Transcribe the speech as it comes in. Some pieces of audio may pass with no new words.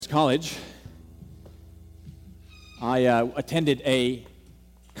college, I attended a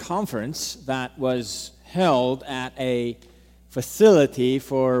conference that was held at a facility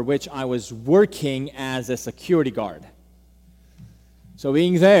for which I was working as a security guard. So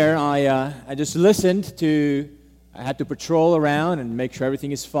being there, I just listened to, I had to patrol around and make sure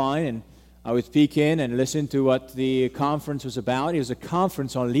everything is fine, and I would peek in and listen to what the conference was about. It was a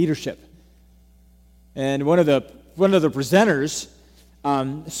conference on leadership. And one of the presenters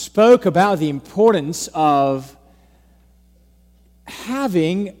spoke about the importance of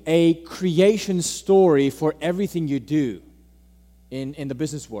having a creation story for everything you do in the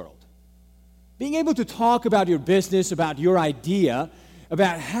business world. Being able to talk about your business, about your idea,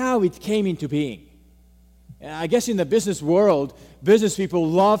 about how it came into being. And I guess in the business world, business people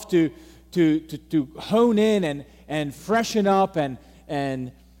love to hone in and freshen up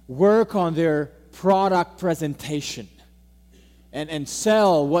and work on their product presentation and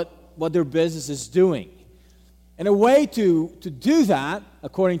sell what their business is doing. And a way to do that,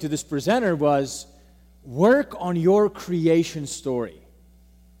 according to this presenter, was work on your creation story.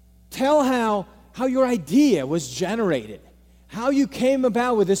 Tell how your idea was generated, how you came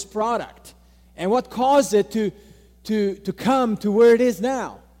about with this product, and what caused it to come to where it is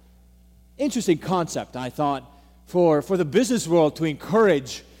now. Interesting concept, I thought, for the business world to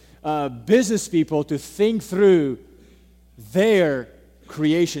encourage business people to think through their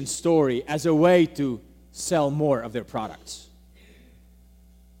creation story as a way to sell more of their products.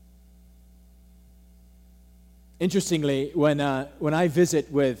 Interestingly, when I visit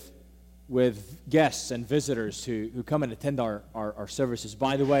with guests and visitors who come and attend our services,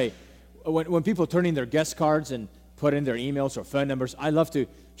 by the way, when people turn in their guest cards and put in their emails or phone numbers, I love to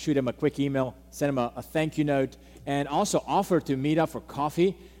shoot them a quick email, send them a thank you note, and also offer to meet up for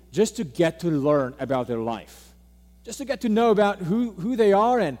coffee just to get to learn about their life, just to get to know about who they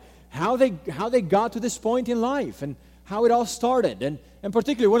are and how they got to this point in life and how it all started. And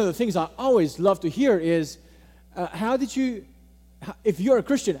particularly one of the things I always love to hear is, if you're a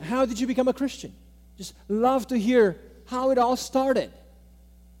Christian, how did you become a Christian? Just love to hear how it all started.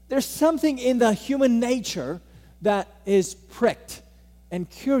 There's something in the human nature that is pricked and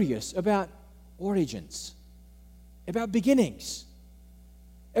curious about origins, about beginnings,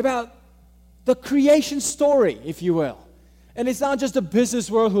 about the creation story, if you will. And it's not just the business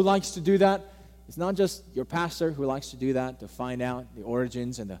world who likes to do that. It's not just your pastor who likes to do that, to find out the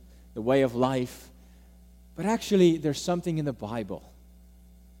origins and the way of life. But actually, there's something in the Bible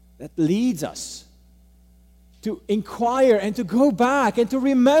that leads us to inquire and to go back and to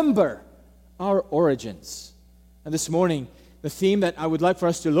remember our origins. And this morning, the theme that I would like for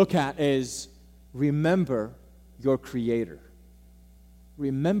us to look at is remember your Creator.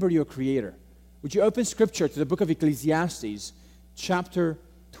 Remember your Creator. Would you open Scripture to the book of Ecclesiastes, chapter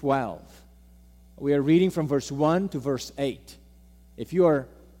 12. We are reading from verse 1 to verse 8. If you are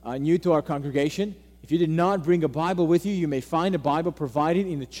new to our congregation, if you did not bring a Bible with you, you may find a Bible provided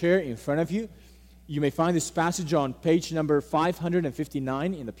in the chair in front of you. You may find this passage on page number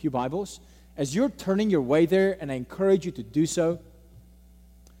 559 in the Pew Bibles. As you're turning your way there, and I encourage you to do so,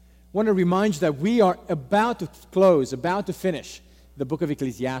 I want to remind you that we are about to finish the book of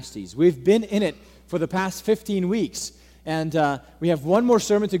Ecclesiastes. We've been in it for the past 15 weeks, and we have one more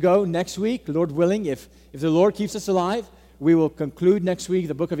sermon to go next week, Lord willing. If the Lord keeps us alive, we will conclude next week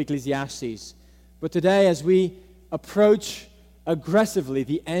the book of Ecclesiastes. But today, as we approach aggressively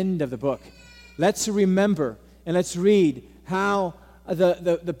the end of the book, let's remember and let's read how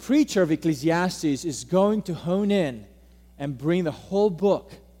the preacher of Ecclesiastes is going to hone in and bring the whole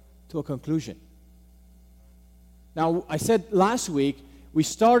book to a conclusion. Now, I said last week, we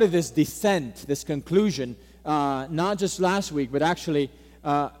started this descent, this conclusion, not just last week, but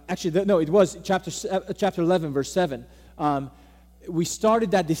it was chapter 11, verse 7. We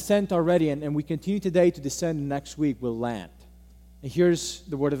started that descent already, and we continue today to descend, and next week we'll land. And here's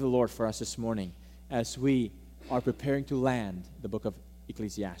the word of the Lord for us this morning as we are preparing to land the book of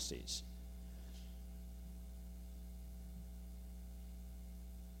Ecclesiastes.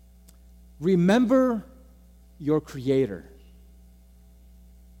 Remember your Creator.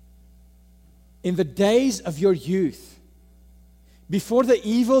 In the days of your youth, before the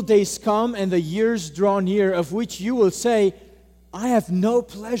evil days come and the years draw near, of which you will say, I have no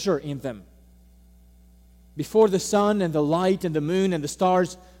pleasure in them. Before the sun and the light and the moon and the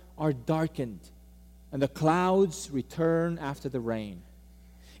stars are darkened, and the clouds return after the rain.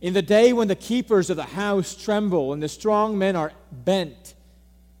 In the day when the keepers of the house tremble, and the strong men are bent,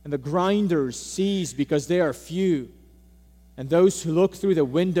 and the grinders cease because they are few, and those who look through the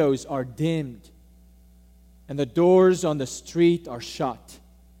windows are dimmed, and the doors on the street are shut,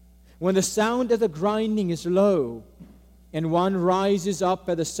 when the sound of the grinding is low, and one rises up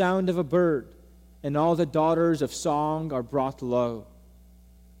at the sound of a bird, and all the daughters of song are brought low.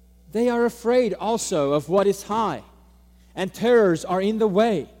 They are afraid also of what is high, and terrors are in the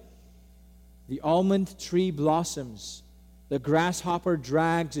way. The almond tree blossoms, the grasshopper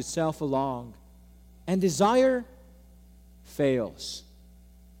drags itself along, and desire fails,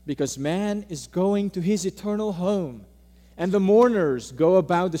 because man is going to his eternal home, and the mourners go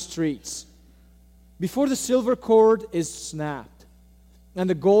about the streets. Before the silver cord is snapped, and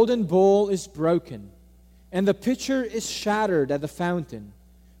the golden bowl is broken, and the pitcher is shattered at the fountain,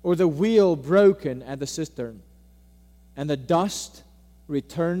 or the wheel broken at the cistern, and the dust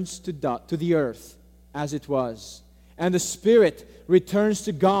returns to the earth as it was, and the spirit returns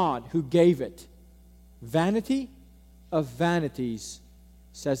to God who gave it. Vanity of vanities,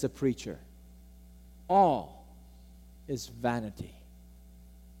 says the preacher. All is vanity.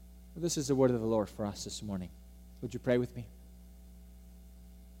 This is the word of the Lord for us this morning. Would you pray with me?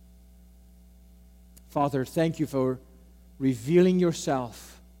 Father, thank you for revealing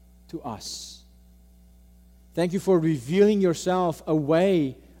yourself to us. Thank you for revealing yourself a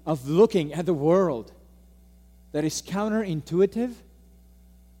way of looking at the world that is counterintuitive,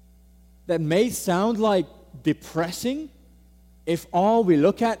 that may sound like depressing if all we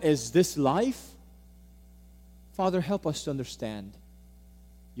look at is this life. Father, help us to understand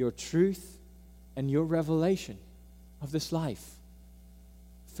your truth and your revelation of this life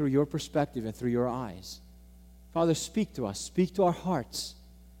through your perspective and through your eyes. Father, speak to us, speak to our hearts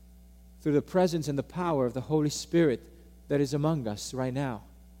through the presence and the power of the Holy Spirit that is among us right now.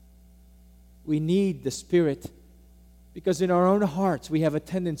 We need the Spirit because in our own hearts we have a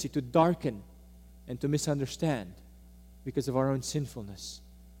tendency to darken and to misunderstand because of our own sinfulness.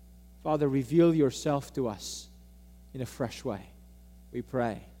 Father, reveal yourself to us in a fresh way. We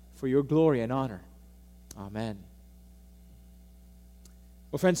pray for your glory and honor. Amen.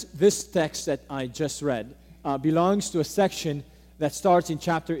 Well, friends, this text that I just read belongs to a section that starts in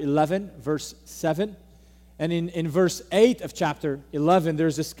chapter 11, verse 7. And in verse 8 of chapter 11,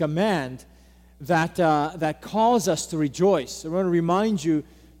 there's this command that calls us to rejoice. I want to remind you,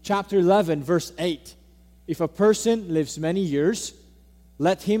 chapter 11, verse 8. If a person lives many years,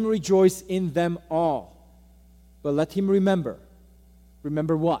 let him rejoice in them all. But let him remember.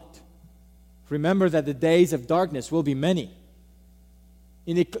 Remember what? Remember that the days of darkness will be many.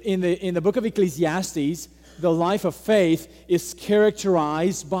 In the book of Ecclesiastes, the life of faith is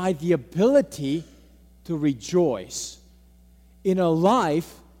characterized by the ability to rejoice in a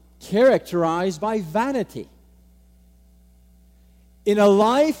life characterized by vanity. In a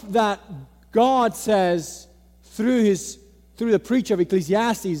life that God says through the preacher of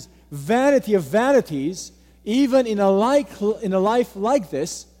Ecclesiastes, vanity of vanities, even in a life like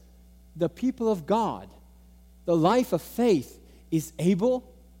this, the people of God, the life of faith, is able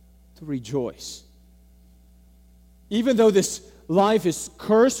to rejoice. Even though this life is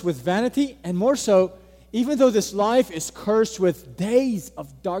cursed with vanity, and more so, even though this life is cursed with days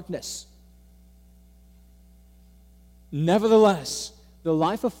of darkness, nevertheless, the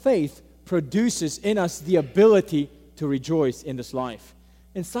life of faith produces in us the ability to rejoice in this life.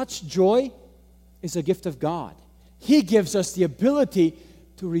 And such joy is a gift of God. He gives us the ability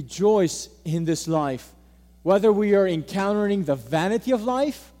to rejoice in this life, whether we are encountering the vanity of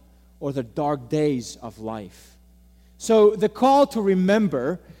life or the dark days of life. So the call to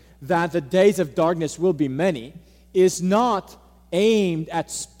remember that the days of darkness will be many is not aimed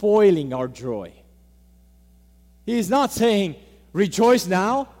at spoiling our joy. He is not saying, rejoice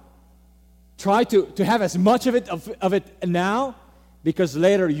now, try to have as much of it now, because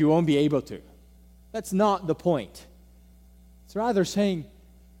later you won't be able to. That's not the point. It's rather saying,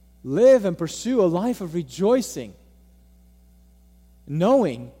 live and pursue a life of rejoicing,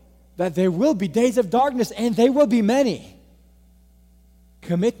 knowing that there will be days of darkness, and they will be many.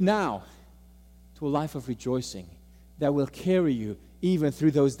 Commit now to a life of rejoicing that will carry you even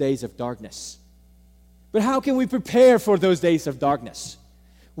through those days of darkness. But how can we prepare for those days of darkness?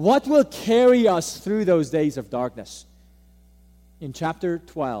 What will carry us through those days of darkness? In chapter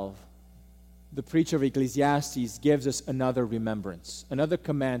 12, the preacher of Ecclesiastes gives us another remembrance, another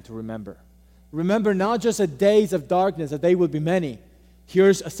command to remember. Remember not just the days of darkness, that they will be many.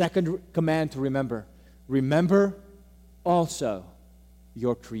 Here's a second command to remember. Remember also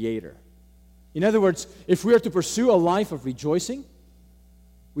your Creator. In other words, if we are to pursue a life of rejoicing,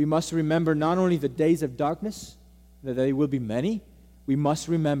 we must remember not only the days of darkness, that they will be many, we must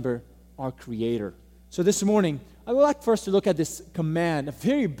remember our Creator. So this morning, I would like first to look at this command, a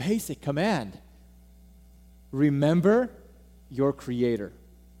very basic command. Remember your Creator.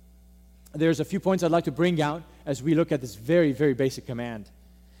 there's a few points I'd like to bring out as we look at this very, very basic command.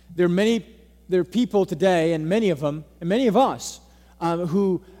 There are people today, and many of them, and many of us,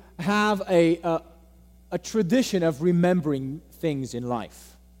 who have a tradition of remembering things in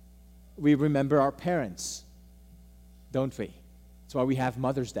life. We remember our parents, don't we? That's why we have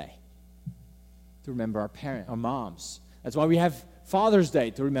Mother's Day, to remember our moms. That's why we have Father's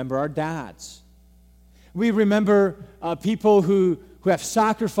Day, to remember our dads. We remember people who have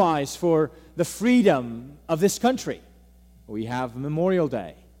sacrificed for the freedom of this country. We have Memorial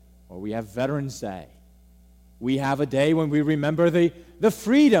Day, or we have Veterans Day. We have a day when we remember the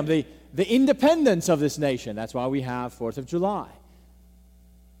freedom, the independence of this nation. That's why we have 4th of July.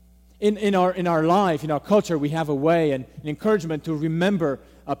 In our life, in our culture, we have a way and an encouragement to remember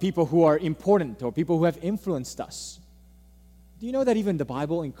people who are important or people who have influenced us. Do you know that even the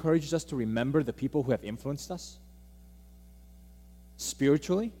Bible encourages us to remember the people who have influenced us?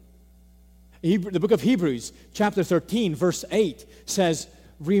 Spiritually? The book of Hebrews, chapter 13, verse 8 says,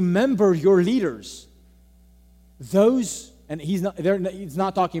 remember your leaders. Those, and he's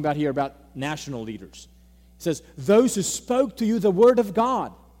not talking about here about national leaders. He says, those who spoke to you the word of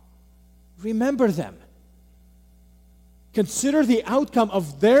God. Remember them. Consider the outcome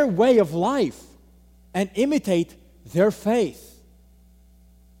of their way of life and imitate their faith.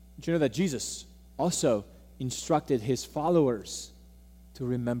 Did you know that Jesus also instructed his followers to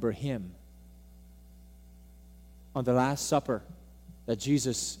remember him? On the Last Supper that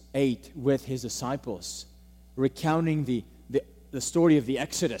Jesus ate with his disciples, recounting the story of the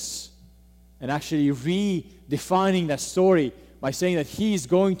Exodus and actually redefining that story by saying that he's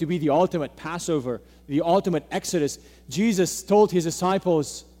going to be the ultimate Passover, the ultimate Exodus, Jesus told his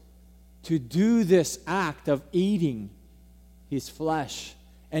disciples to do this act of eating his flesh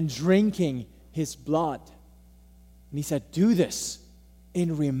and drinking his blood. And he said, do this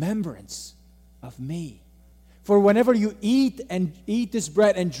in remembrance of me. For whenever you eat this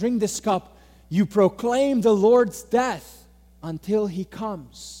bread and drink this cup, you proclaim the Lord's death until he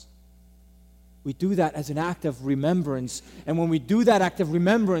comes. We do that as an act of remembrance. And when we do that act of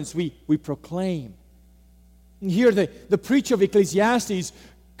remembrance, we proclaim. And here the preacher of Ecclesiastes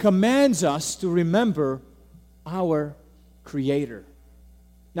commands us to remember our Creator.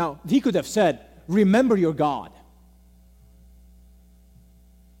 Now, he could have said, remember your God.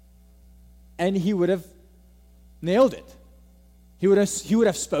 And he would have nailed it. He would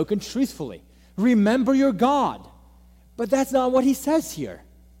have spoken truthfully. Remember your God. But that's not what he says here.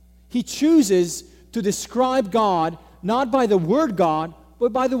 He chooses to describe God not by the word God,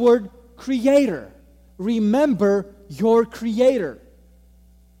 but by the word Creator. Remember your Creator.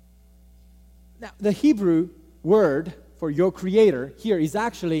 Now, the Hebrew word for your Creator here is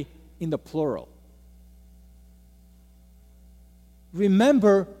actually in the plural.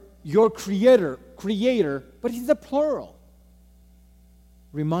 Remember your Creator, but it's the plural.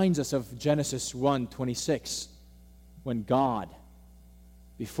 Reminds us of Genesis 1:26, when God,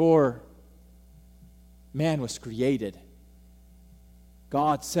 before man was created,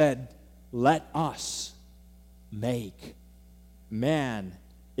 God said, let us make man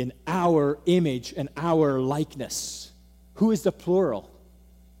in our image and our likeness. Who is the plural?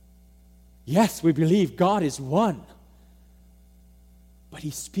 Yes, we believe God is one. But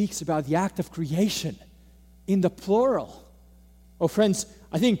he speaks about the act of creation in the plural. Oh, friends,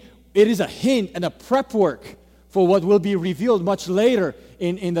 I think it is a hint and a prep work for what will be revealed much later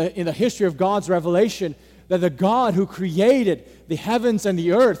in the history of God's revelation, that the God who created the heavens and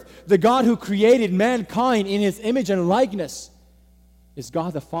the earth, the God who created mankind in his image and likeness, is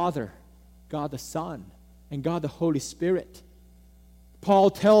God the Father, God the Son, and God the Holy Spirit. Paul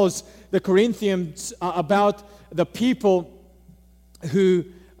tells the Corinthians about the people who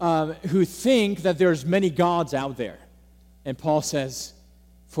think that there's many gods out there. And Paul says,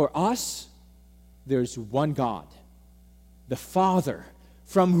 for us, there's one God, the Father,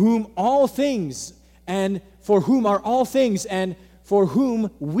 from whom all things, and for whom are all things, and for whom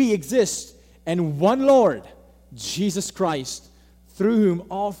we exist, and one Lord, Jesus Christ, through whom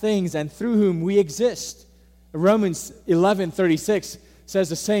all things and through whom we exist. Romans 11:36 says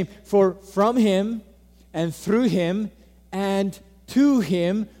the same, for from him and through him and to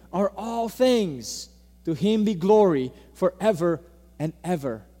him are all things. To him be glory forever and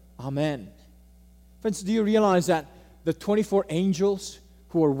ever. Amen. Friends, do you realize that the 24 angels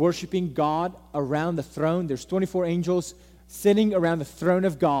who are worshiping God around the throne, there's 24 angels sitting around the throne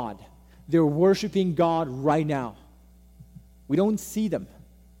of God. They're worshiping God right now. We don't see them.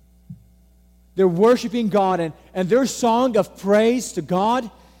 They're worshiping God, and their song of praise to God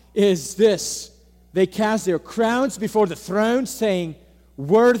is this. They cast their crowns before the throne, saying,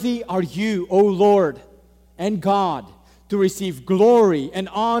 Worthy are you, O Lord and God, to receive glory and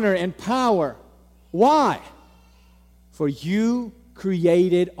honor and power. Why? For you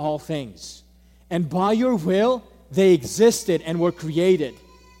created all things, and by your will they existed and were created.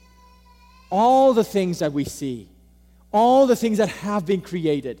 All the things that we see, all the things that have been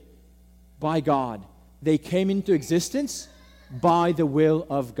created by God, they came into existence by the will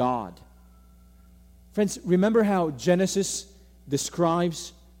of God. Friends, remember how Genesis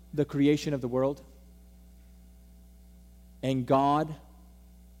describes the creation of the world? And God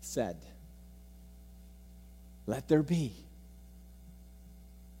said, "Let there be."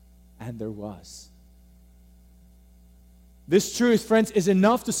 And there was. This truth, friends, is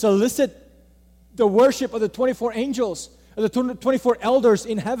enough to solicit the worship of the 24 angels, of the 24 elders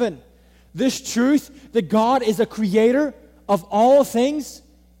in heaven. This truth, that God is the creator of all things,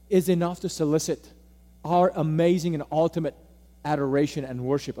 is enough to solicit our amazing and ultimate adoration and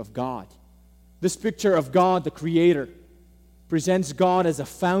worship of God. This picture of God, the creator, presents God as a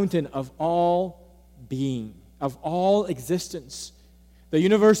fountain of all being, of all existence. The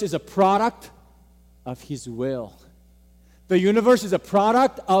universe is a product of His will. The universe is a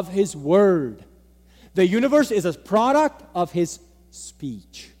product of His word. The universe is a product of His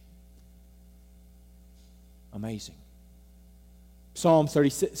speech. Amazing. Psalm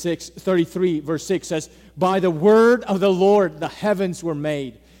 33, verse 6 says, "By the word of the Lord the heavens were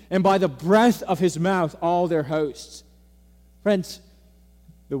made, and by the breath of His mouth all their hosts." Friends,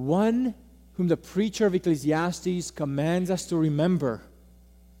 the one whom the preacher of Ecclesiastes commands us to remember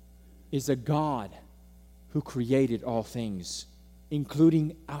is a God who created all things,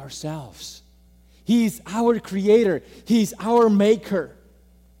 including ourselves. He is our creator. He is our maker.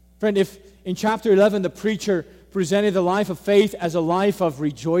 Friend, if in chapter 11 the preacher presented the life of faith as a life of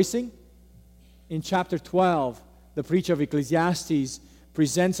rejoicing, in chapter 12 the preacher of Ecclesiastes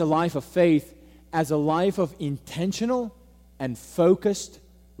presents a life of faith as a life of intentional and focused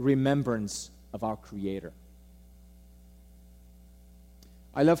remembrance of our Creator.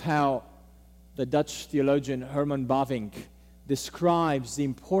 I love how the Dutch theologian Herman Bavinck describes the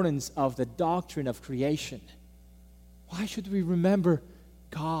importance of the doctrine of creation. Why should we remember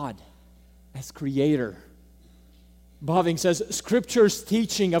God as Creator? Bavinck says, Scripture's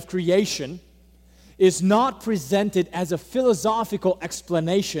teaching of creation is not presented as a philosophical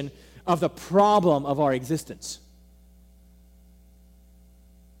explanation of the problem of our existence.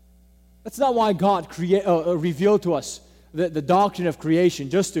 That's not why God revealed to us the doctrine of creation,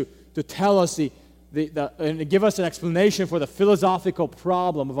 just to tell us and give us an explanation for the philosophical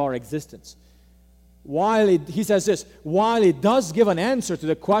problem of our existence. He says this, while it does give an answer to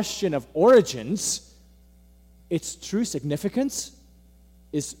the question of origins, its true significance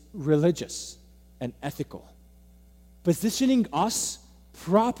is religious and ethical. Positioning us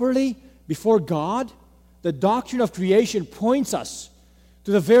properly before God, the doctrine of creation points us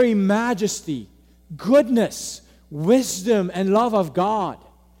to the very majesty, goodness, wisdom, and love of God.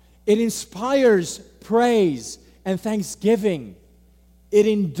 It inspires praise and thanksgiving. It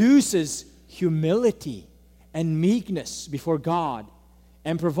induces humility and meekness before God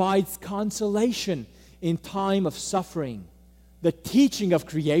and provides consolation in time of suffering. The teaching of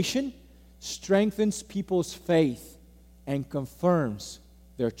creation strengthens people's faith and confirms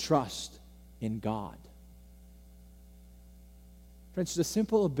their trust in God. Friends, the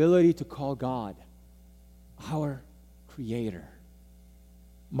simple ability to call God our Creator,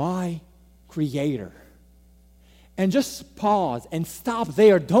 my Creator, and just pause and stop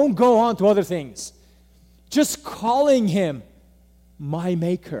there. Don't go on to other things. Just calling Him my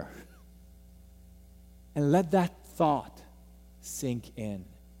Maker. And let that thought sink in.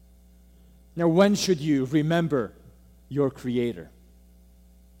 Now, when should you remember your Creator?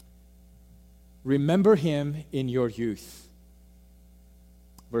 Remember Him in your youth.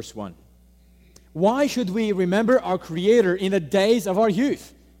 Verse 1. Why should we remember our Creator in the days of our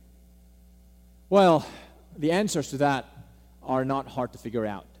youth? Well, the answers to that are not hard to figure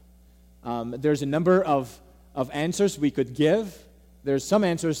out. There's a number of answers we could give. There's some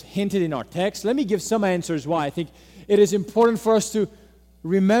answers hinted in our text. Let me give some answers why I think it is important for us to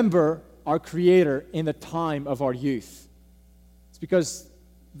remember our Creator in the time of our youth. It's because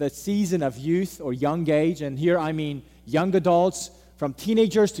the season of youth or young age, and here I mean young adults, from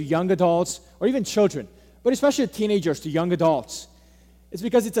teenagers to young adults, or even children, but especially teenagers to young adults. It's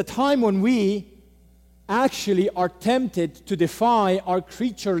because it's a time when we actually are tempted to defy our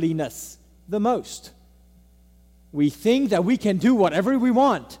creatureliness the most. We think that we can do whatever we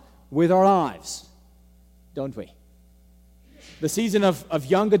want with our lives, don't we? The season of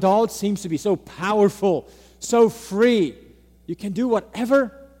young adults seems to be so powerful, so free. You can do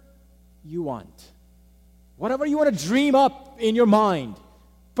whatever you want. Whatever you want to dream up in your mind,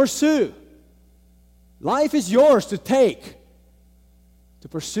 pursue. Life is yours to take, to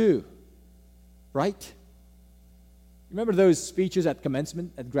pursue. Right? Remember those speeches at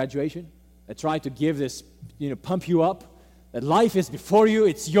commencement, at graduation, that try to give this, pump you up? That life is before you,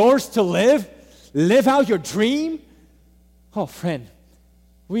 it's yours to live. Live out your dream. Oh, friend,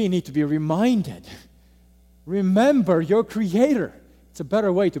 we need to be reminded. Remember your Creator. It's a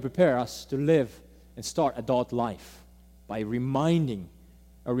better way to prepare us to live and start adult life by remembering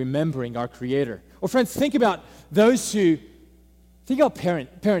our Creator. Or friends, think about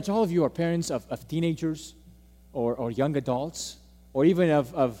parents. All of you are parents of teenagers or young adults, or even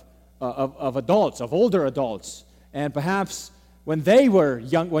of adults, of older adults. And perhaps when they were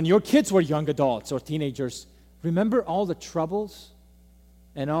young, when your kids were young adults or teenagers, remember all the troubles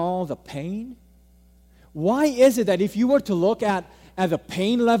and all the pain? Why is it that if you were to look at the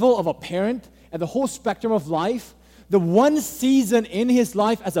pain level of a parent, at the whole spectrum of life, the one season in his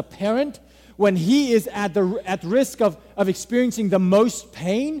life as a parent when he is at risk of experiencing the most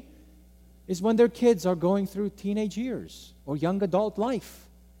pain is when their kids are going through teenage years or young adult life?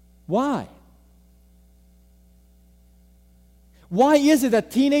 Why? Why is it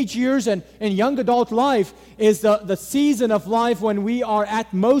that teenage years and young adult life is the season of life when we are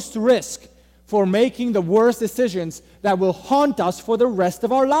at most risk for making the worst decisions that will haunt us for the rest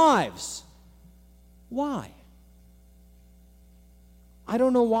of our lives? Why? I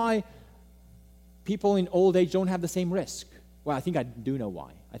don't know why people in old age don't have the same risk. Well, I think I do know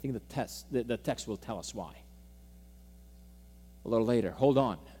why. I think the text will tell us why. A little later. Hold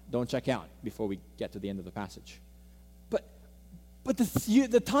on. Don't check out before we get to the end of the passage. But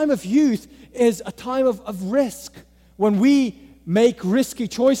the time of youth is a time of risk, when we make risky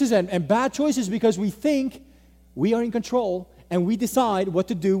choices and bad choices because we think we are in control and we decide what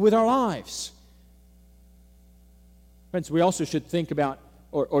to do with our lives. Friends, we also should think about,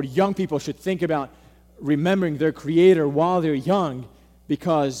 or young people should think about remembering their Creator while they're young,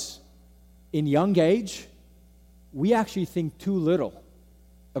 because in young age, we actually think too little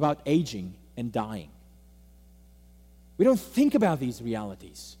about aging and dying. We don't think about these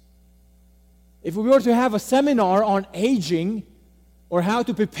realities. If we were to have a seminar on aging or how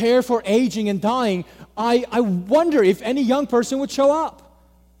to prepare for aging and dying, I wonder if any young person would show up.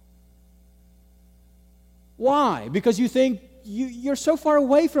 Why? Because you think you're so far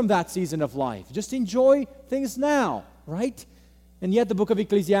away from that season of life. Just enjoy things now, right? And yet the book of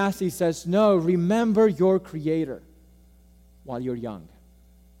Ecclesiastes says, no, remember your Creator while you're young.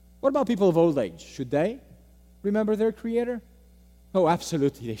 What about people of old age? Should they remember their Creator? Oh,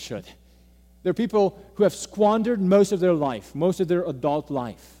 absolutely they should. They're people who have squandered most of their life, most of their adult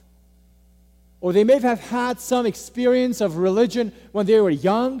life. Or they may have had some experience of religion when they were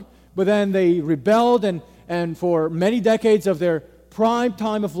young, but then they rebelled, and for many decades of their prime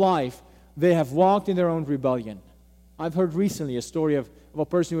time of life, they have walked in their own rebellion. I've heard recently a story of a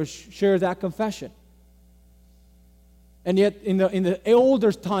person who shared that confession. And yet, in the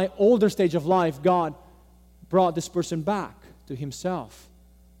older stage of life, God brought this person back to Himself.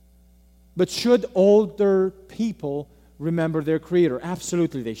 But should older people remember their Creator?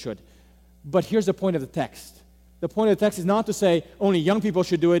 Absolutely they should. But here's the point of the text. The point of the text is not to say only young people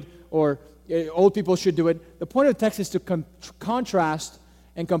should do it or old people should do it. The point of the text is to contrast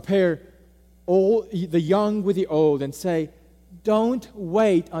and compare the young with the old and say, don't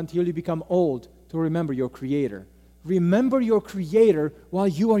wait until you become old to remember your Creator. Remember your Creator while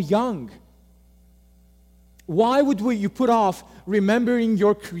you are young. Why would you put off remembering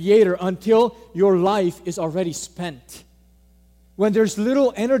your Creator until your life is already spent? When there's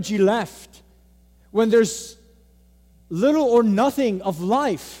little energy left, when there's little or nothing of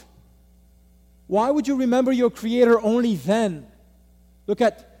life, why would you remember your Creator only then? Look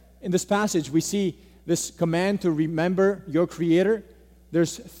at, in this passage, we see this command to remember your Creator.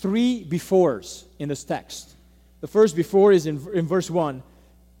 There's 3 befores in this text. The first before is in verse 1.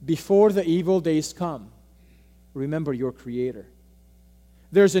 Before the evil days come, remember your Creator.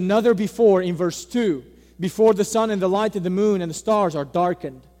 There's another before in verse 2. Before the sun and the light and the moon and the stars are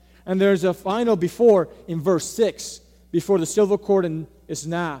darkened. And there's a final before in verse 6. Before the silver cord is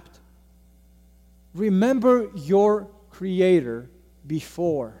snapped. Remember your Creator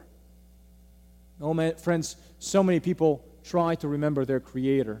before. Oh, my friends, so many people try to remember their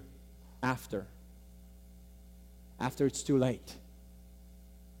Creator after it's too late.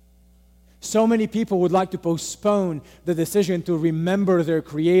 So many people would like to postpone the decision to remember their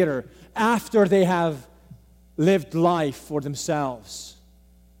Creator after they have lived life for themselves.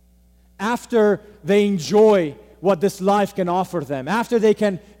 After they enjoy what this life can offer them, after they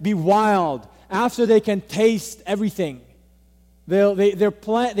can be wild, after they can taste everything,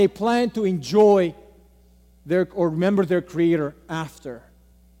 they plan to enjoy or remember their Creator after.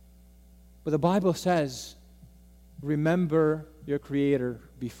 But the Bible says, remember your Creator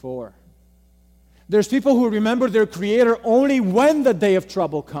before. There's people who remember their Creator only when the day of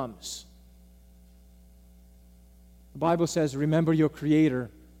trouble comes. The Bible says, remember your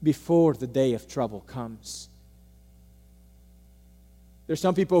Creator before the day of trouble comes. There's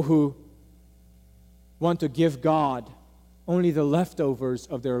some people who want to give God only the leftovers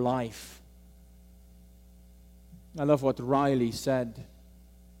of their life. I love what Riley said.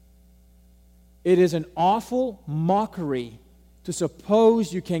 It is an awful mockery to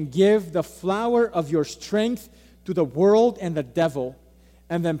suppose you can give the flower of your strength to the world and the devil,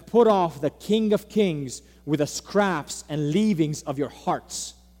 and then put off the King of Kings with the scraps and leavings of your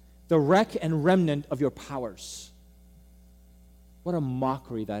hearts, the wreck and remnant of your powers. What a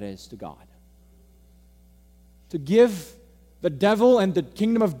mockery that is to God. To give the devil and the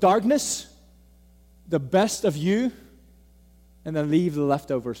kingdom of darkness the best of you, and then leave the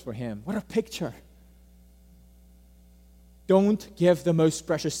leftovers for him. What a picture. Don't give the most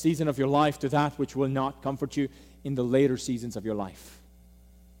precious season of your life to that which will not comfort you in the later seasons of your life.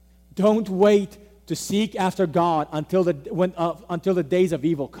 Don't wait to seek after God until the days of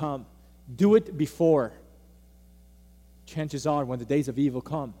evil come. Do it before. Chances are, when the days of evil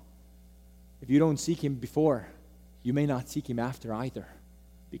come, if you don't seek Him before, you may not seek Him after either,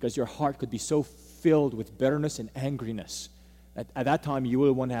 because your heart could be so filled with bitterness and angriness that at that time you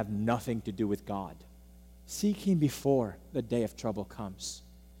will want to have nothing to do with God. Seek Him before the day of trouble comes.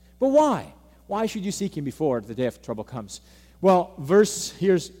 But why? Why should you seek Him before the day of trouble comes? Well, there's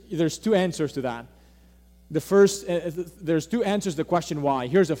two answers to that. The first, there's two answers to the question why.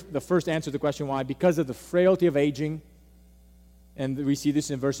 Here's the first answer to the question why. Because of the frailty of aging, and we see this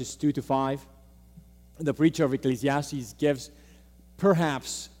in verses 2 to 5. The preacher of Ecclesiastes gives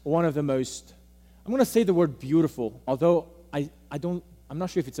perhaps one of the most, I'm going to say the word beautiful, although I'm not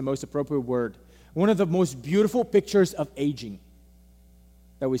sure if it's the most appropriate word. One of the most beautiful pictures of aging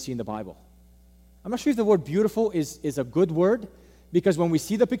that we see in the Bible. I'm not sure if the word beautiful is a good word, because when we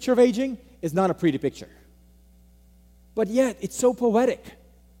see the picture of aging, it's not a pretty picture. But yet, it's so poetic.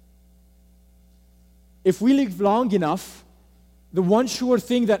 If we live long enough, the one sure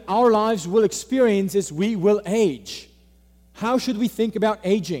thing that our lives will experience is we will age. How should we think about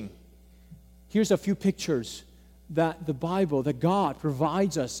aging? Here's a few pictures that the Bible, that God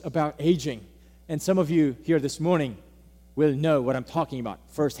provides us about aging. And some of you here this morning will know what I'm talking about,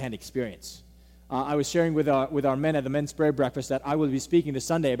 firsthand experience. I was sharing with our men at the men's prayer breakfast that I will be speaking this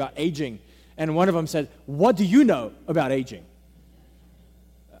Sunday about aging. And one of them said, "What do you know about aging?"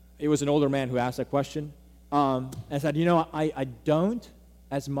 It was an older man who asked that question. And I said, I don't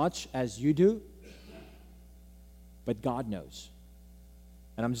as much as you do, but God knows.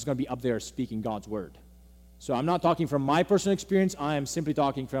 And I'm just going to be up there speaking God's word. So I'm not talking from my personal experience. I am simply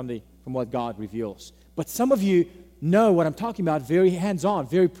talking from what God reveals. But some of you know what I'm talking about very hands-on,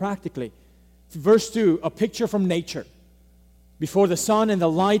 very practically. Verse 2, a picture from nature. Before the sun and the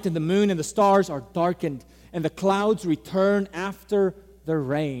light and the moon and the stars are darkened, and the clouds return after the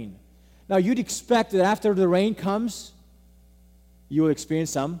rain. Now, you'd expect that after the rain comes, you will experience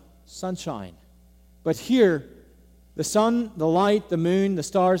some sunshine. But here, the sun, the light, the moon, the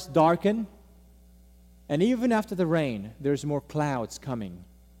stars darken, and even after the rain, there's more clouds coming.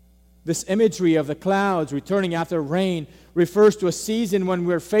 This imagery of the clouds returning after rain refers to a season when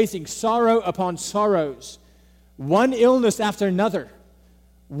we're facing sorrow upon sorrows, one illness after another,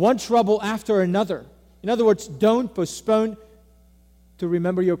 one trouble after another. In other words, don't postpone to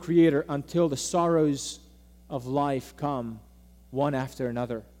remember your Creator until the sorrows of life come one after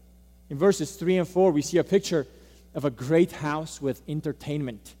another. In verses 3 and 4, we see a picture of a great house with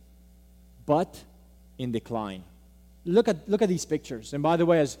entertainment, but in decline. Look at these pictures. And by the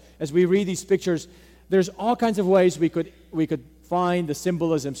way, as we read these pictures, there's all kinds of ways we could find the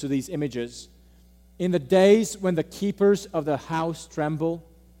symbolisms to these images. In the days when the keepers of the house tremble,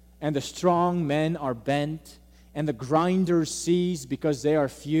 and the strong men are bent, and the grinders cease because they are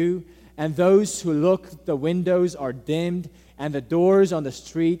few, and those who look at the windows are dimmed, and the doors on the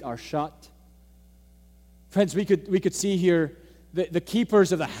street are shut. Friends, we could see here the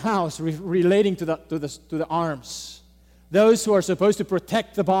keepers of the house relating to the arms. Those who are supposed to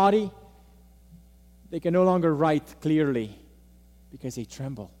protect the body, they can no longer write clearly because they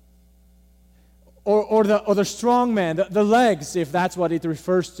tremble. Or the strong man, the legs, if that's what it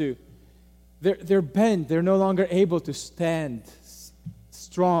refers to. They're bent. They're no longer able to stand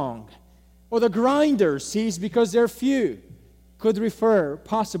strong. Or the grinder ceased because they're few. Could refer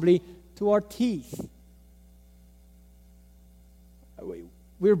possibly to our teeth.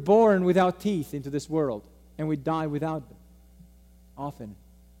 We're born without teeth into this world, and we die without them, often.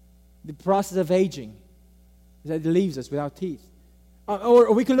 The process of aging is that it leaves us without teeth.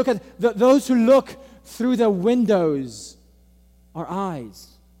 Or we can look at those who look through the windows, our eyes.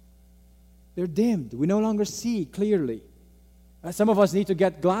 They're dimmed. We no longer see clearly. Some of us need to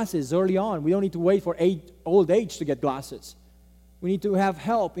get glasses early on. We don't need to wait for old age to get glasses. We need to have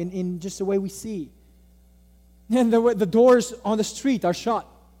help in just the way we see. And the doors on the street are shut,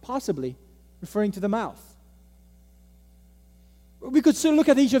 possibly referring to the mouth. We could still look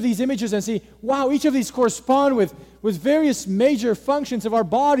at each of these images and see, wow, each of these correspond with various major functions of our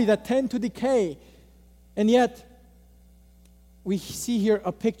body that tend to decay. And yet, we see here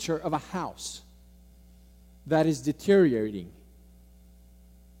a picture of a house that is deteriorating,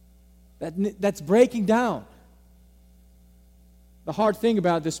 that's breaking down. The hard thing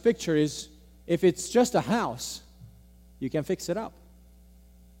about this picture is, if it's just a house, you can fix it up.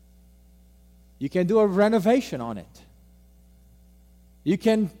 You can do a renovation on it. You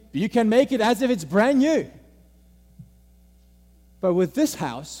can make it as if it's brand new. But with this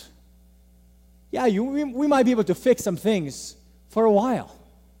house, we might be able to fix some things for a while.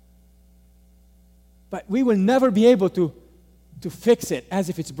 But we will never be able to fix it as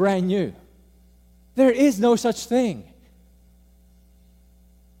if it's brand new. There is no such thing.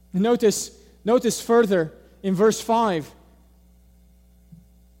 Notice further in verse 5.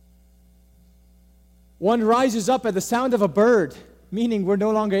 One rises up at the sound of a bird, meaning we're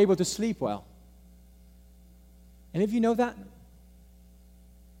no longer able to sleep well. Any of you know that?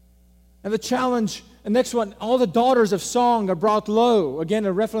 And the challenge, the next one, all the daughters of song are brought low. Again,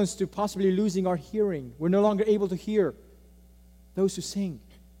 a reference to possibly losing our hearing. We're no longer able to hear those who sing.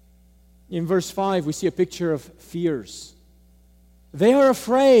 In verse 5, we see a picture of fears. They are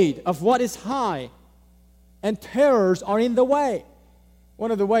afraid of what is high, and terrors are in the way.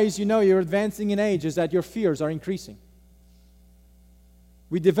 One of the ways you know you're advancing in age is that your fears are increasing.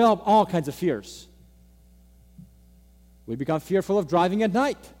 We develop all kinds of fears. We become fearful of driving at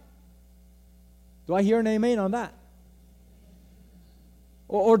night. Do I hear an amen on that?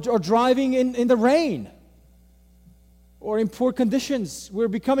 Or driving in the rain. Or in poor conditions. We're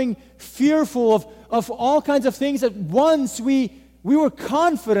becoming fearful of all kinds of things that once we were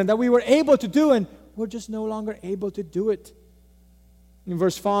confident that we were able to do, and we're just no longer able to do it. In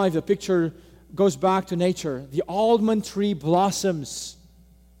verse 5, the picture goes back to nature. The almond tree blossoms.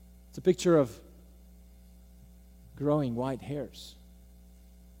 It's a picture of growing white hairs.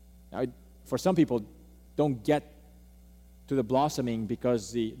 Now, for some people, don't get to the blossoming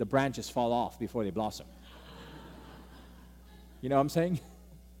because the branches fall off before they blossom. You know what I'm saying?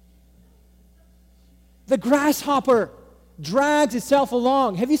 The grasshopper drags itself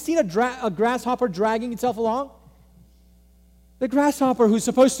along. Have you seen a grasshopper dragging itself along? The grasshopper who's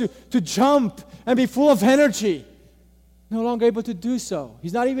supposed to jump and be full of energy, no longer able to do so.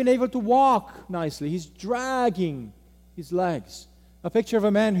 He's not even able to walk nicely. He's dragging his legs. A picture of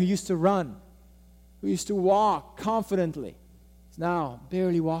a man who used to run, who used to walk confidently. He's now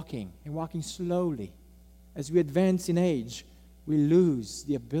barely walking and walking slowly. As we advance in age, we lose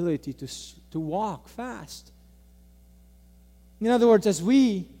the ability to walk fast. In other words, as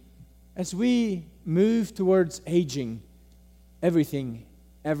we move towards aging, everything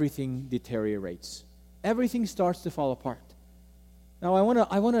deteriorates. Everything starts to fall apart. Now, I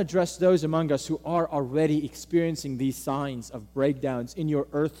want to address those among us who are already experiencing these signs of breakdowns in your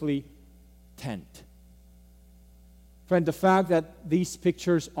earthly tent. Friend, the fact that these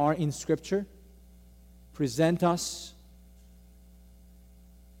pictures are in Scripture present us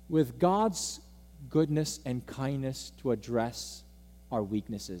with God's goodness and kindness to address our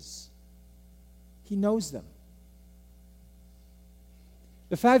weaknesses. He knows them.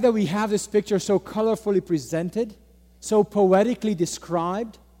 The fact that we have this picture so colorfully presented, so poetically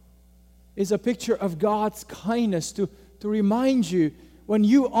described, is a picture of God's kindness to remind you when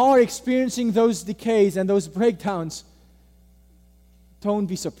you are experiencing those decays and those breakdowns, don't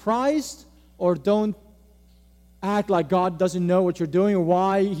be surprised or don't act like God doesn't know what you're doing or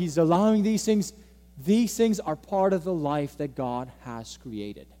why He's allowing these things. These things are part of the life that God has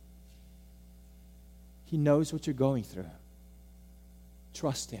created. He knows what you're going through.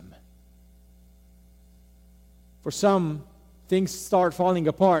 Trust Him. For some, things start falling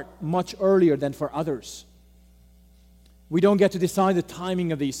apart much earlier than for others. We don't get to decide the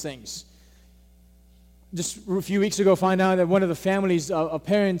timing of these things. Just a few weeks ago, find out that one of the families of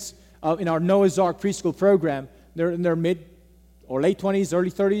parents in our Noah's Ark preschool program, they're in their or late 20s,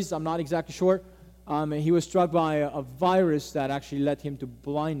 early 30s, I'm not exactly sure. And he was struck by a virus that actually led him to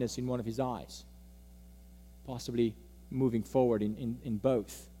blindness in one of his eyes, possibly moving forward in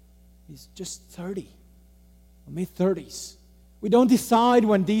both. He's just 30, or mid-30s. We don't decide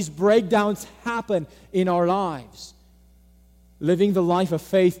when these breakdowns happen in our lives. Living the life of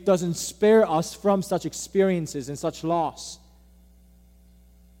faith doesn't spare us from such experiences and such loss.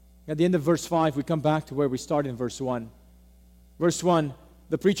 At the end of verse 5, we come back to where we started in verse 1. Verse 1,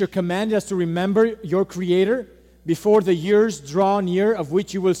 the preacher commanded us to remember your Creator before the years draw near, of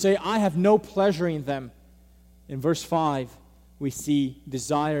which you will say, I have no pleasure in them. In verse 5, we see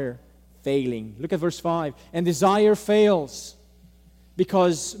desire failing. Look at verse 5. And desire fails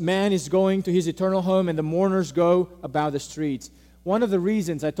because man is going to his eternal home and the mourners go about the streets. One of the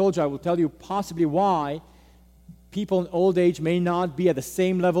reasons, I told you, I will tell you possibly why people in old age may not be at the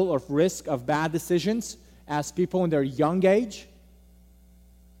same level of risk of bad decisions as people in their young age.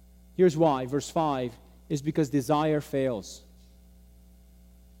 Here's why. Verse 5 is because desire fails.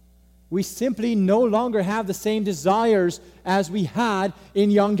 We simply no longer have the same desires as we had in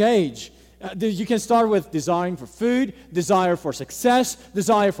young age. You can start with desiring for food, desire for success,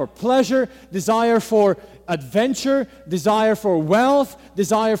 desire for pleasure, desire for adventure, desire for wealth,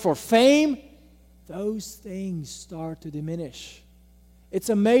 desire for fame. Those things start to diminish. It's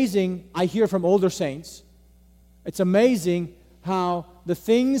amazing, I hear from older saints, it's amazing how the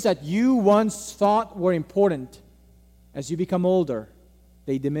things that you once thought were important, as you become older,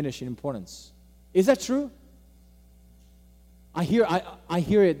 they diminish in importance. Is that true? I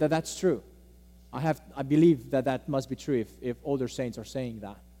hear it that's true. I believe that must be true if older saints are saying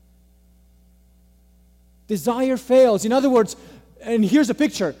that. Desire fails. In other words, and here's a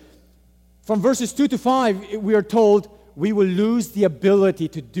picture. From verses 2 to 5, we are told we will lose the ability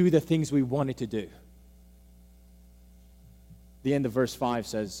to do the things we wanted to do. The end of verse 5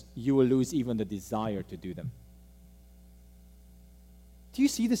 says, you will lose even the desire to do them. Do you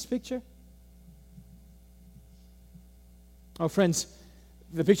see this picture? Oh, friends,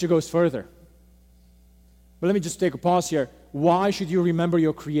 the picture goes further. But let me just take a pause here. Why should you remember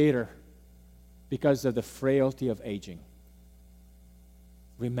your Creator? Because of the frailty of aging.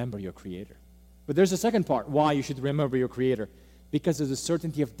 Remember your Creator. But there's a second part, why you should remember your Creator. Because of the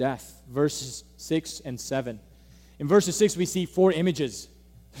certainty of death. Verses 6 and 7. In verses 6, we see 4 images.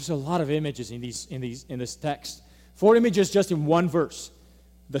 There's a lot of images in this text. 4 images just in one verse.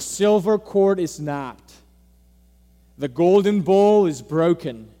 The silver cord is snapped. The golden bowl is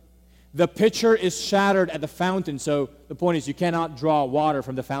broken. The pitcher is shattered at the fountain. So the point is you cannot draw water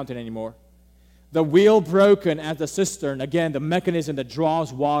from the fountain anymore. The wheel broken at the cistern. Again, the mechanism that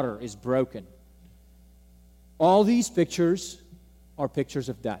draws water is broken. All these pictures are pictures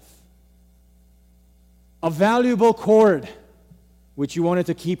of death. A valuable cord, which you wanted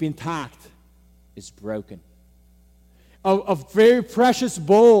to keep intact, is broken. A very precious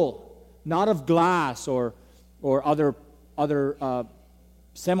bowl, not of glass or other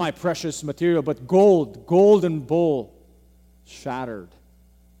semi-precious material, but golden bowl, shattered.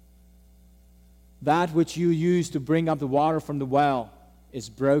 That which you used to bring up the water from the well is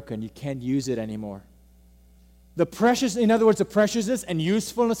broken. You can't use it anymore. In other words, the preciousness and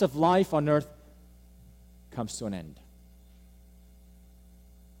usefulness of life on earth comes to an end.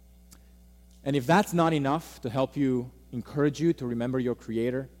 And if that's not enough to help you, encourage you to remember your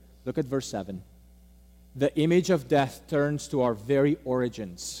Creator, look at verse 7. The image of death turns to our very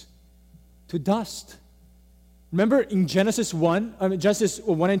origins, to dust. Remember in Genesis 1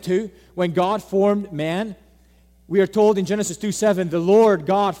 and 2, when God formed man, we are told in Genesis 2:7, the Lord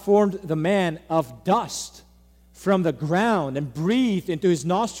God formed the man of dust from the ground and breathed into his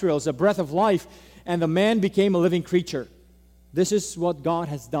nostrils a breath of life, and the man became a living creature. This is what God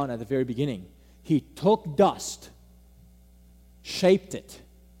has done at the very beginning. He took dust, shaped it,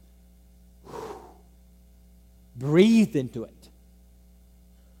 breathed into it,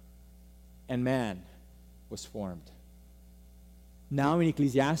 and man was formed. Now in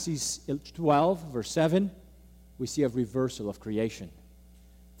Ecclesiastes 12, verse 7, we see a reversal of creation.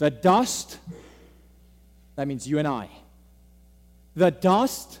 The dust, that means you and I, the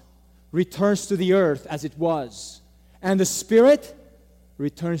dust returns to the earth as it was, and the spirit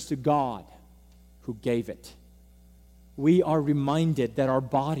returns to God who gave it. We are reminded that our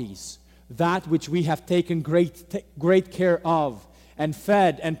bodies, that which we have taken great care of and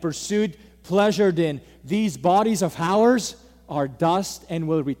fed and pursued, pleasured in, these bodies of ours are dust and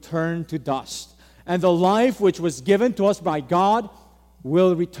will return to dust. And the life which was given to us by God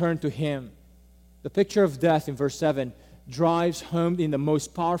will return to Him. The picture of death in verse 7 drives home in the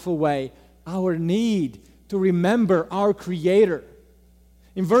most powerful way our need to remember our Creator.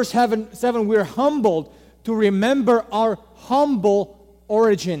 In verse 7, we're humbled to remember our humble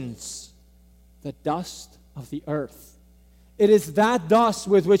origins, the dust of the earth. It is that dust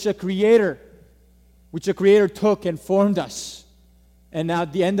with which a Creator took and formed us. And now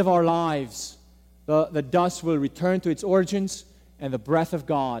at the end of our lives, the dust will return to its origins, and the breath of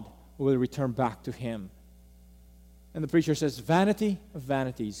God will return back to Him. And the preacher says, vanity of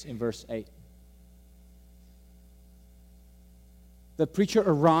vanities in verse 8. The preacher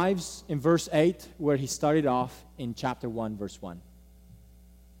arrives in verse 8 where he started off in chapter 1, verse 1.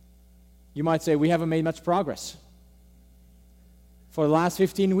 You might say, we haven't made much progress. For the last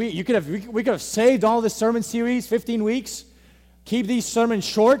 15 weeks, we could have saved all this sermon series, 15 weeks, keep these sermons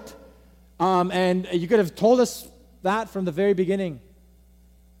short, and you could have told us that from the very beginning.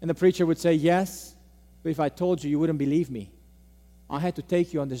 And the preacher would say, yes, but if I told you, you wouldn't believe me. I had to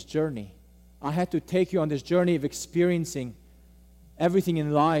take you on this journey. I had to take you on this journey of experiencing everything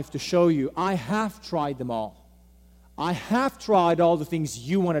in life to show you I have tried them all. I have tried all the things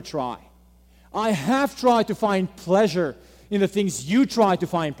you want to try. I have tried to find pleasure in the things you try to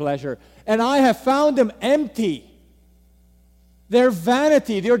find pleasure. And I have found them empty. They're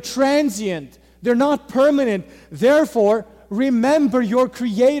vanity. They're transient. They're not permanent. Therefore, remember your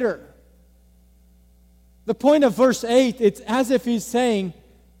Creator. The point of verse 8, it's as if he's saying,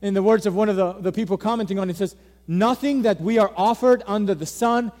 in the words of one of the people commenting on it, says, nothing that we are offered under the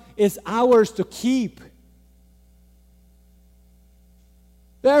sun is ours to keep.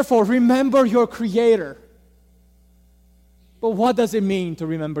 Therefore, remember your Creator. But what does it mean to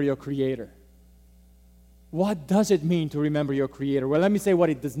remember your Creator? What does it mean to remember your Creator? Well, let me say what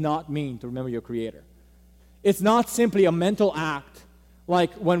it does not mean to remember your Creator. It's not simply a mental act,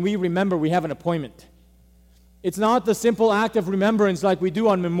 like when we remember we have an appointment. It's not the simple act of remembrance like we do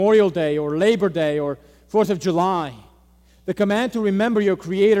on Memorial Day or Labor Day or 4th of July. The command to remember your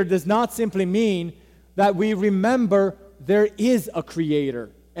Creator does not simply mean that we remember there is a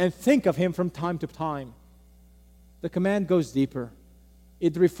Creator and think of Him from time to time. The command goes deeper.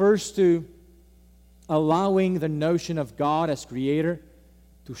 It refers to allowing the notion of God as Creator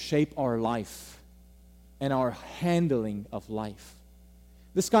to shape our life and our handling of life.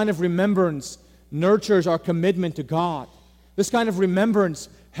 This kind of remembrance nurtures our commitment to God. This kind of remembrance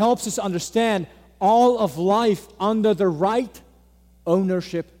helps us understand all of life under the right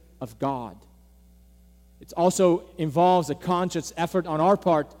ownership of God. It also involves a conscious effort on our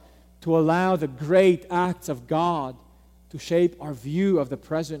part to allow the great acts of God to shape our view of the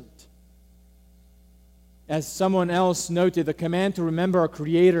present. As someone else noted, the command to remember our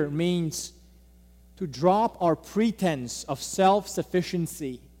Creator means to drop our pretense of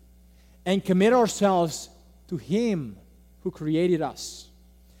self-sufficiency and commit ourselves to Him who created us.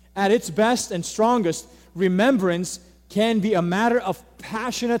 At its best and strongest, remembrance can be a matter of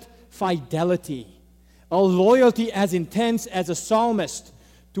passionate fidelity, a loyalty as intense as a psalmist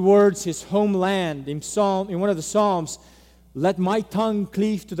towards his homeland. In one of the Psalms, let my tongue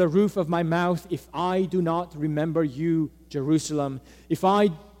cleave to the roof of my mouth if I do not remember you, Jerusalem, if I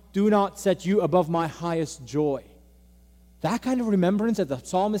do not set you above my highest joy. That kind of remembrance that the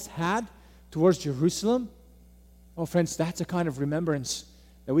psalmist had towards Jerusalem, oh friends, that's a kind of remembrance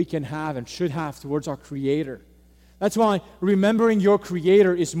that we can have and should have towards our Creator. That's why remembering your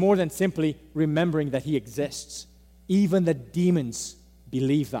Creator is more than simply remembering that He exists. Even the demons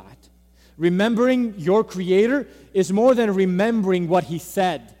believe that. Remembering your Creator is more than remembering what He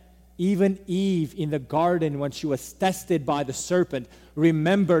said. Even Eve in the garden, when she was tested by the serpent,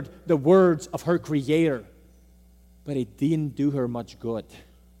 remembered the words of her Creator. But it didn't do her much good.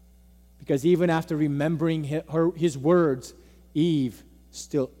 Because even after remembering His words, Eve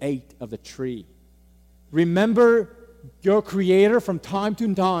still ate of the tree. Remember your Creator from time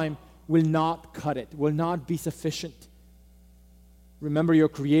to time will not cut it, will not be sufficient. Remember your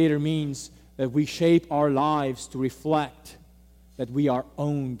Creator means that we shape our lives to reflect that we are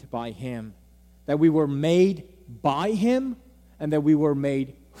owned by Him, that we were made by Him, and that we were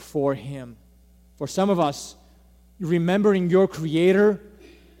made for Him. For some of us, remembering your Creator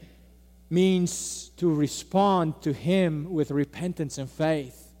means to respond to Him with repentance and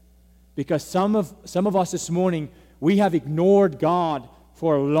faith. Because some of us this morning, we have ignored God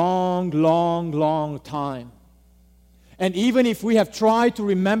for a long time. And even if we have tried to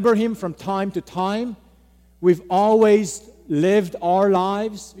remember Him from time to time, we've always lived our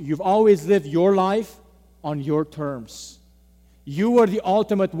lives, you've always lived your life on your terms. You are the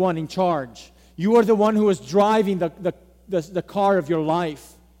ultimate one in charge. You are the one who is driving the car of your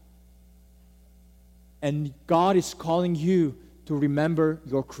life. And God is calling you to to remember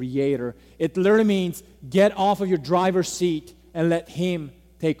your Creator. It literally means get off of your driver's seat and let Him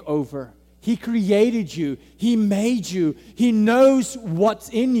take over. He created you. He made you. He knows what's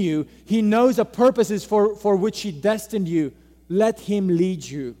in you. He knows the purposes for which He destined you. Let Him lead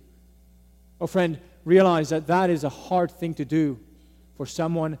you. Oh, friend, realize that that is a hard thing to do for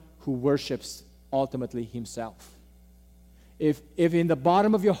someone who worships ultimately himself. If in the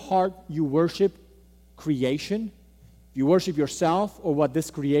bottom of your heart you worship creation, you worship yourself or what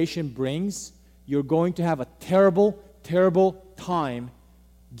this creation brings, you're going to have a terrible, terrible time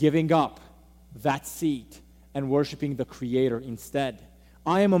giving up that seat and worshiping the Creator instead.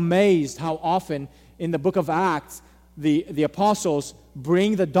 I am amazed how often in the book of Acts, the apostles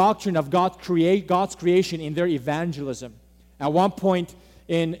bring the doctrine of God's creation in their evangelism. At one point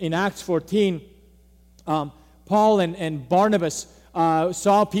in Acts 14, Paul and Barnabas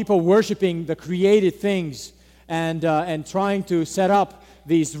saw people worshiping the created things and trying to set up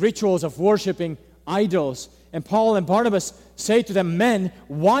these rituals of worshiping idols. And Paul and Barnabas say to them, "Men,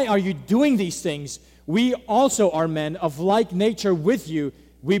 why are you doing these things? We also are men of like nature with you.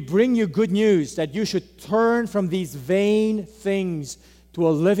 We bring you good news that you should turn from these vain things to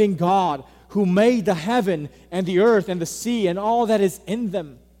a living God who made the heaven and the earth and the sea and all that is in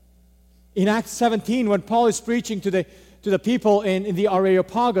them." In Acts 17, when Paul is preaching to the people in the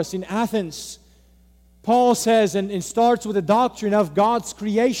Areopagus in Athens, Paul says, and starts with the doctrine of God's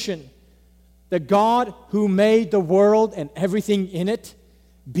creation, the God who made the world and everything in it,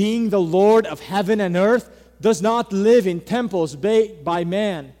 being the Lord of heaven and earth, does not live in temples made by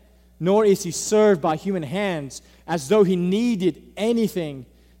man, nor is He served by human hands, as though He needed anything,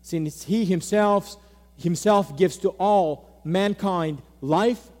 since He Himself gives to all mankind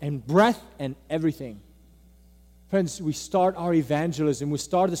life and breath and everything. Friends, we start our evangelism, we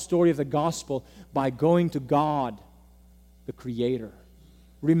start the story of the gospel by going to God, the Creator,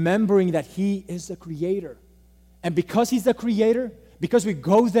 remembering that He is the Creator. And because He's the Creator, because we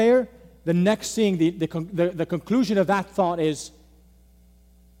go there, the next thing, the conclusion of that thought is,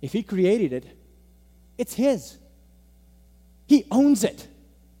 if He created it, it's His. He owns it.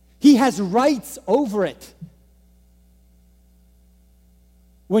 He has rights over it.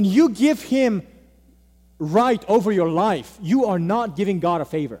 When you give Him right over your life, you are not giving God a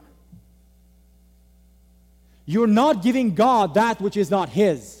favor. You're not giving God that which is not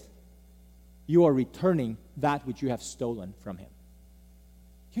His. You are returning that which you have stolen from Him.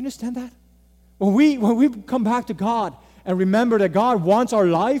 Do you understand that? When we come back to God and remember that God wants our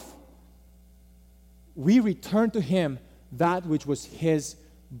life, we return to Him that which was His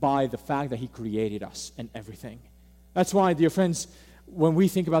by the fact that He created us and everything. That's why, dear friends, when we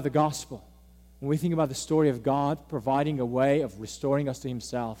think about the gospel, when we think about the story of God providing a way of restoring us to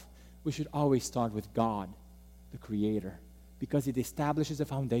Himself, we should always start with God, the Creator, because it establishes a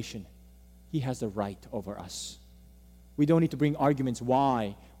foundation. He has the right over us. We don't need to bring arguments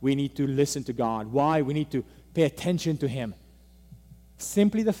why we need to listen to God, why we need to pay attention to Him.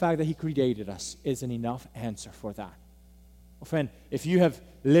 Simply the fact that He created us is an enough answer for that. Well, friend, if you have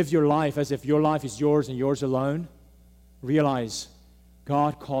lived your life as if your life is yours and yours alone, realize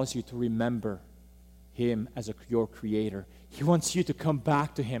God calls you to remember Him as your Creator. He wants you to come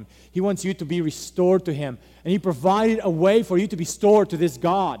back to Him. He wants you to be restored to Him. And He provided a way for you to be restored to this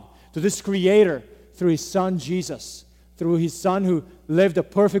God, to this Creator, through His Son, Jesus. Through His Son who lived a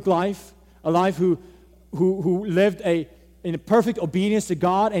perfect life, a life who lived in a perfect obedience to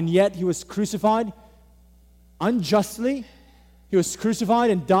God, and yet He was crucified unjustly. He was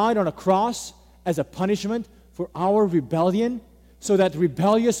crucified and died on a cross as a punishment for our rebellion, so that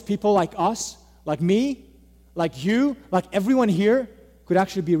rebellious people like us, like me, like you, like everyone here, could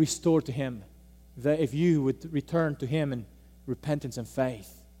actually be restored to Him, if you would return to Him in repentance and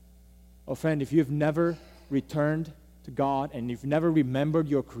faith. Oh, friend, if you've never returned to God and you've never remembered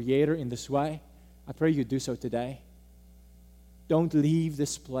your Creator in this way, I pray you do so today. Don't leave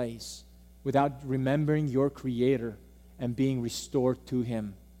this place without remembering your Creator and being restored to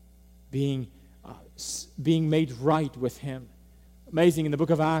Him, being made right with Him. Amazing, in the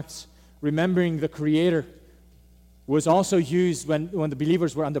book of Acts, remembering the Creator was also used when the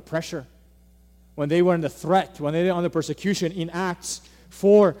believers were under pressure, when they were under threat, when they were under persecution. In Acts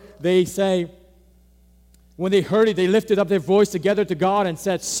 4, they say, when they heard it, they lifted up their voice together to God and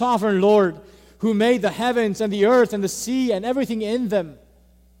said, "Sovereign Lord, who made the heavens and the earth and the sea and everything in them."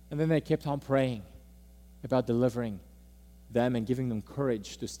 And then they kept on praying about delivering them and giving them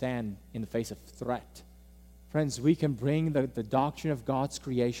courage to stand in the face of threat. Friends, we can bring the doctrine of God's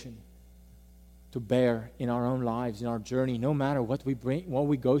creation to bear in our own lives, in our journey, no matter what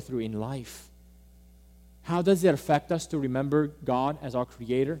we go through in life. How does it affect us to remember God as our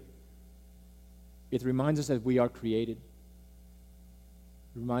Creator? It reminds us that we are created.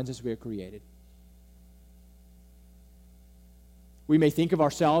 It reminds us we are created. We may think of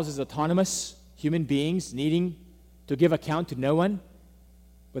ourselves as autonomous human beings needing to give account to no one,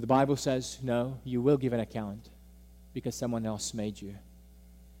 but the Bible says, no, you will give an account because someone else made you.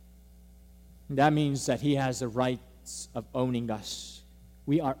 And that means that He has the rights of owning us.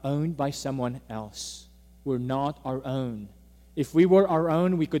 We are owned by someone else. We're not our own. If we were our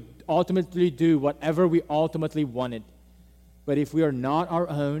own, we could ultimately do whatever we ultimately wanted. But if we are not our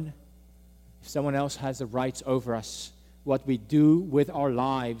own, if someone else has the rights over us, what we do with our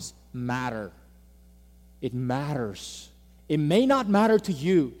lives matter. It matters. It may not matter to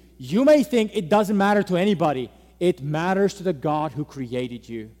you. You may think it doesn't matter to anybody. It matters to the God who created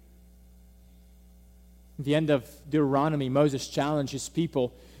you. At the end of Deuteronomy, Moses challenged his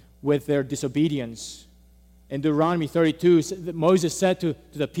people with their disobedience. In Deuteronomy 32, Moses said to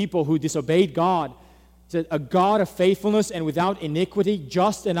the people who disobeyed God, he said, a God of faithfulness and without iniquity,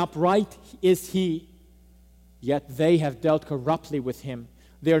 just and upright is He. Yet they have dealt corruptly with Him.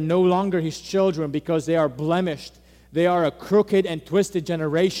 They are no longer His children because they are blemished. They are a crooked and twisted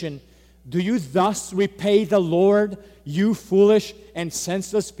generation. Do you thus repay the Lord, you foolish and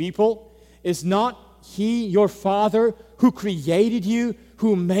senseless people? Is not He your Father who created you,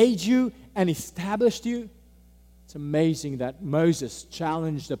 who made you and established you? It's amazing that Moses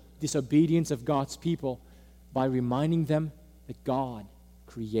challenged the disobedience of God's people by reminding them that God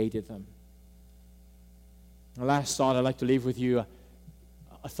created them. The last thought I'd like to leave with you,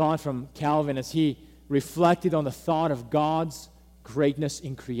 a thought from Calvin as he reflected on the thought of God's greatness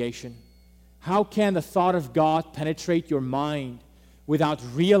in creation. How can the thought of God penetrate your mind without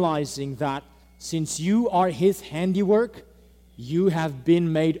realizing that since you are His handiwork, you have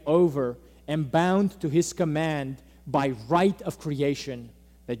been made over and bound to His command by right of creation,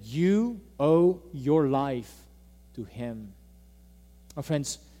 that you owe your life to Him? Oh,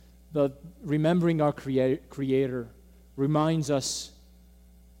 friends, the remembering our Creator reminds us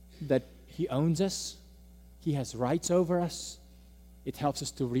that He owns us, He has rights over us. It helps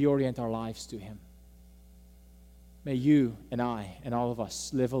us to reorient our lives to Him. May you and I and all of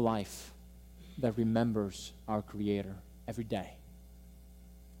us live a life that remembers our Creator every day.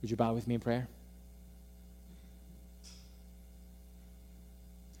 Would you bow with me in prayer?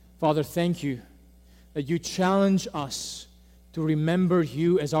 Father, thank you that you challenge us to remember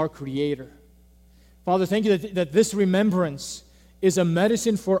you as our Creator. Father, thank you that this remembrance is a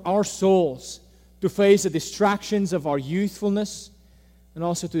medicine for our souls to face the distractions of our youthfulness and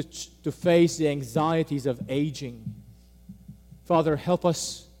also to face the anxieties of aging. Father, help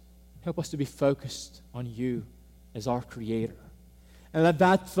us to be focused on you as our Creator. And let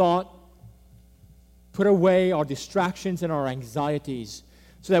that thought put away our distractions and our anxieties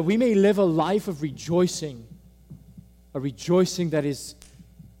so that we may live a life of rejoicing, a rejoicing that is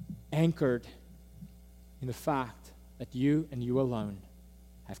anchored in the fact that you and you alone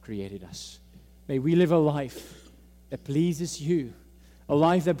have created us. May we live a life that pleases you, a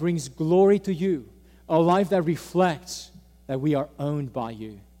life that brings glory to you, a life that reflects that we are owned by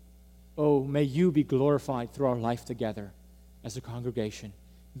you. Oh, may you be glorified through our life together as a congregation.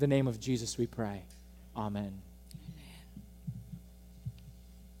 In the name of Jesus we pray. Amen.